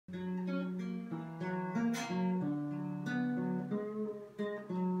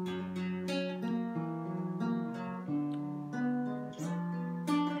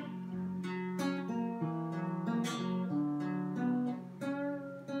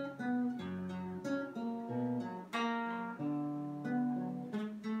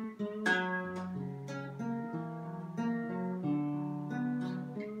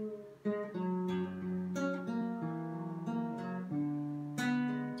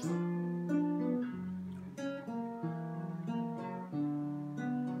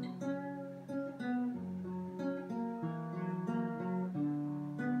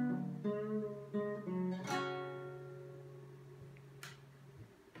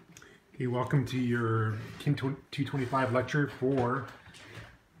Hey, welcome to your KIN 225 lecture for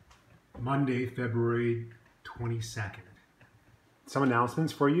Monday, February 22nd. Some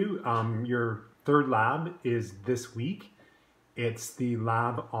announcements for you. Your third lab is this week. It's the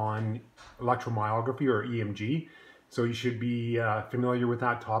lab on electromyography or EMG. So you should be familiar with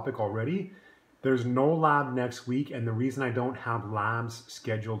that topic already. There's no lab next week, and the reason I don't have labs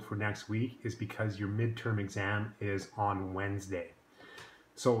scheduled for next week is because your midterm exam is on Wednesday.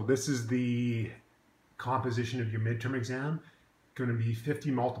 So this is the composition of your midterm exam. Going to be 50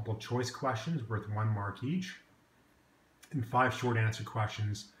 multiple choice questions worth 1 mark each, and 5 short answer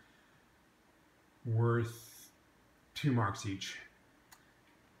questions worth 2 marks each.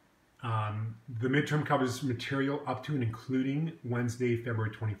 The midterm covers material up to and including Wednesday,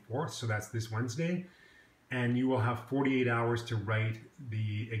 February 24th, so that's this Wednesday, and you will have 48 hours to write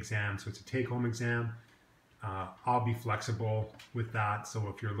the exam. So it's a take-home exam. I'll be flexible with that, so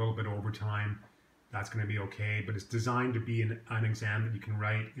if you're a little bit over time, that's going to be okay, but it's designed to be an exam that you can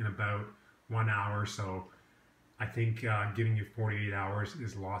write in about 1 hour, so I think giving you 48 hours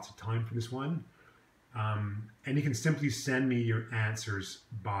is lots of time for this one. And you can simply send me your answers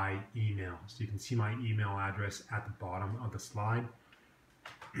by email. So you can see my email address at the bottom of the slide.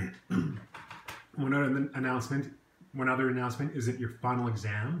 One other announcement is that your final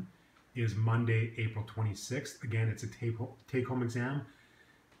exam is Monday, April 26th. Again, it's a take-home exam,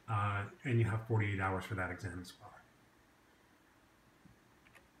 and you have 48 hours for that exam as well.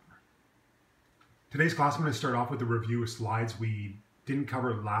 Today's class, I'm going to start off with a review of slides we didn't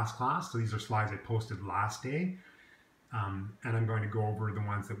cover last class. So these are slides I posted last day, and I'm going to go over the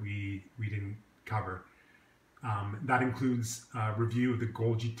ones that we didn't cover. That includes a review of the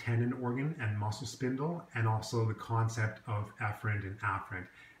Golgi tendon organ and muscle spindle, and also the concept of efferent and afferent.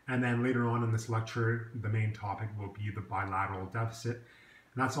 And then later on in this lecture, the main topic will be the bilateral deficit.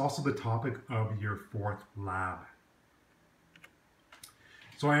 And that's also the topic of your 4th lab.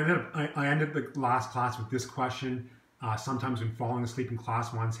 So I ended the last class with this question. Sometimes when falling asleep in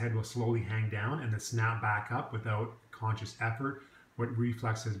class, one's head will slowly hang down and then snap back up without conscious effort. What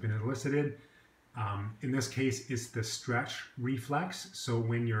reflex has been elicited? In this case, it's the stretch reflex. So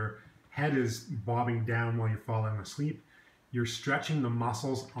when your head is bobbing down while you're falling asleep, you're stretching the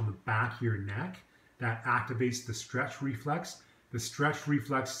muscles on the back of your neck. That activates the stretch reflex. The stretch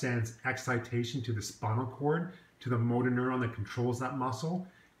reflex sends excitation to the spinal cord, to the motor neuron that controls that muscle.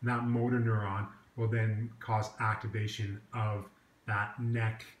 And that motor neuron will then cause activation of that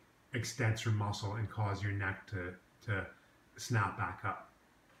neck extensor muscle and cause your neck to snap back up.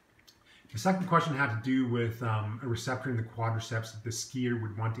 The second question had to do with a receptor in the quadriceps that the skier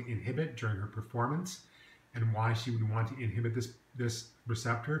would want to inhibit during her performance, and why she would want to inhibit this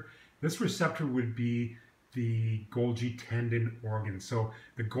receptor. This receptor would be the Golgi tendon organ. So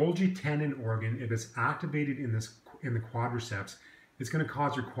the Golgi tendon organ, if it's activated in the quadriceps, it's going to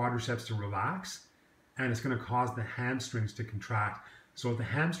cause your quadriceps to relax, and it's going to cause the hamstrings to contract. So if the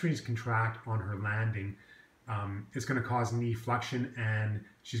hamstrings contract on her landing, it's going to cause knee flexion, and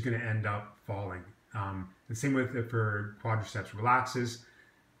she's going to end up falling. The same with if her quadriceps relaxes,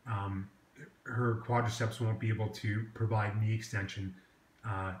 her quadriceps won't be able to provide knee extension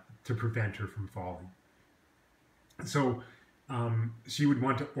to prevent her from falling. So she would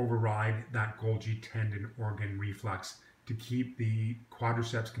want to override that Golgi tendon organ reflex to keep the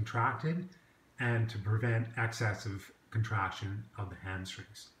quadriceps contracted and to prevent excessive contraction of the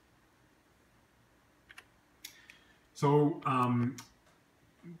hamstrings. So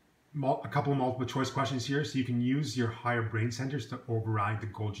a couple of multiple choice questions here. So you can use your higher brain centers to override the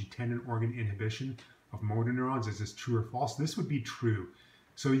Golgi tendon organ inhibition of motor neurons. Is this true or false? This would be true.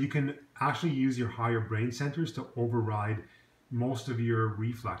 So you can actually use your higher brain centers to override most of your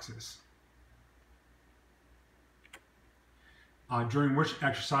reflexes. During which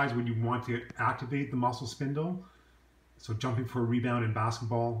exercise would you want to activate the muscle spindle? So jumping for a rebound in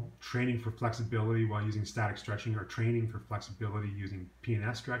basketball, training for flexibility while using static stretching, or training for flexibility using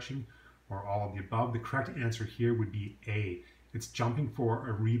PNS stretching, or all of the above. The correct answer here would be A. It's jumping for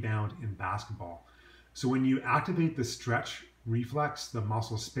a rebound in basketball. So when you activate the stretch reflex, the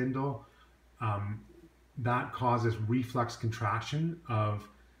muscle spindle, that causes reflex contraction of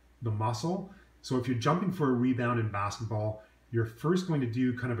the muscle. So if you're jumping for a rebound in basketball, you're first going to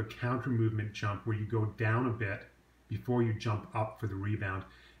do kind of a counter movement jump where you go down a bit before you jump up for the rebound.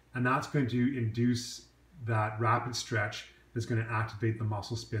 And that's going to induce that rapid stretch that's going to activate the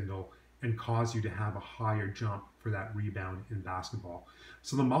muscle spindle and cause you to have a higher jump for that rebound in basketball.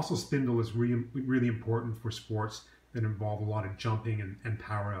 So the muscle spindle is really important for sports that involve a lot of jumping and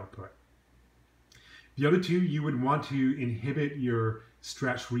power output. The other two, you would want to inhibit your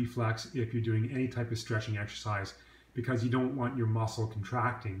stretch reflex if you're doing any type of stretching exercise, because you don't want your muscle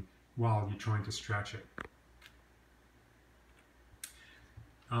contracting while you're trying to stretch it.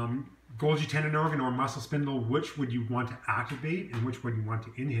 Golgi tendon organ or muscle spindle, which would you want to activate and which would you want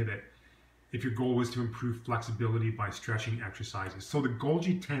to inhibit if your goal was to improve flexibility by stretching exercises? So the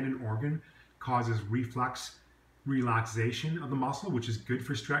Golgi tendon organ causes reflex relaxation of the muscle, which is good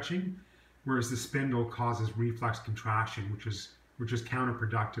for stretching, whereas the spindle causes reflex contraction, which is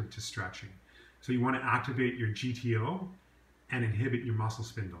counterproductive to stretching. So you want to activate your GTO and inhibit your muscle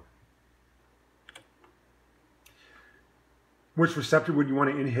spindle. Which receptor would you want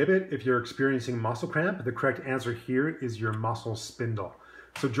to inhibit if you're experiencing muscle cramp? The correct answer here is your muscle spindle.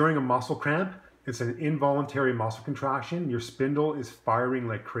 So during a muscle cramp, it's an involuntary muscle contraction. Your spindle is firing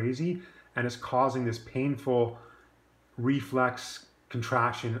like crazy and it's causing this painful reflex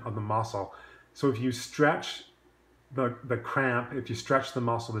contraction of the muscle. So if you stretch the cramp, if you stretch the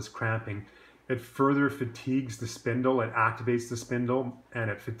muscle that's cramping, it further fatigues the spindle, it activates the spindle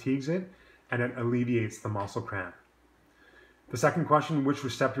and it fatigues it and it alleviates the muscle cramp. The second question, which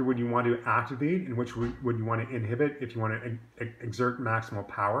receptor would you want to activate and which would you want to inhibit if you want to exert maximal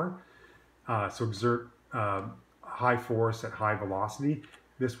power? So exert high force at high velocity.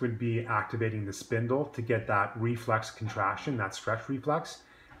 This would be activating the spindle to get that reflex contraction, that stretch reflex,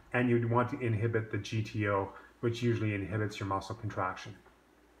 and you'd want to inhibit the GTO, which usually inhibits your muscle contraction.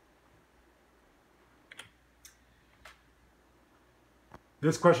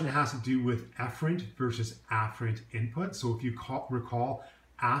 This question has to do with efferent versus afferent input. So if you recall,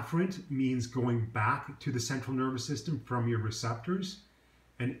 afferent means going back to the central nervous system from your receptors,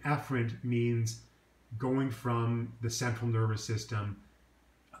 and efferent means going from the central nervous system.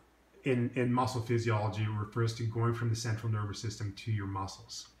 In muscle physiology, it refers to going from the central nervous system to your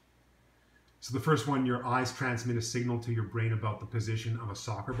muscles. So the first one, your eyes transmit a signal to your brain about the position of a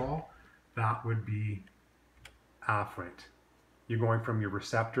soccer ball. That would be afferent. You're going from your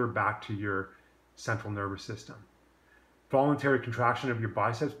receptor back to your central nervous system. Voluntary contraction of your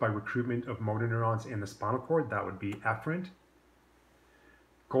biceps by recruitment of motor neurons in the spinal cord, that would be efferent.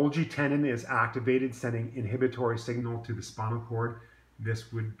 Golgi tendon is activated, sending inhibitory signal to the spinal cord.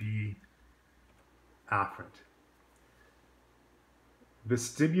 This would be afferent.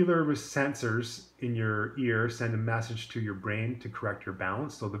 Vestibular sensors in your ear send a message to your brain to correct your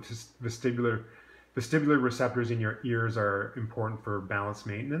balance. So the vestibular receptors in your ears are important for balance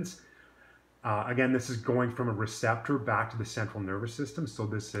maintenance. Again, this is going from a receptor back to the central nervous system, so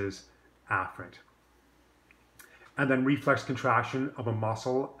this is afferent. And then reflex contraction of a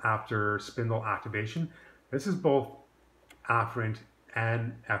muscle after spindle activation. This is both afferent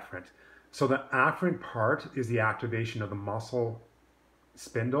and efferent. So the afferent part is the activation of the muscle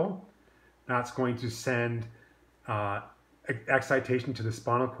spindle. That's going to send excitation to the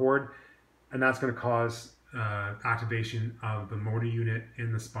spinal cord, and that's going to cause activation of the motor unit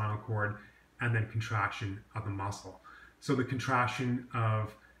in the spinal cord and then contraction of the muscle. So the contraction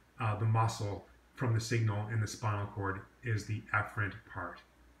of the muscle from the signal in the spinal cord is the efferent part,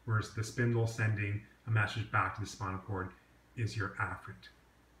 whereas the spindle sending a message back to the spinal cord is your afferent.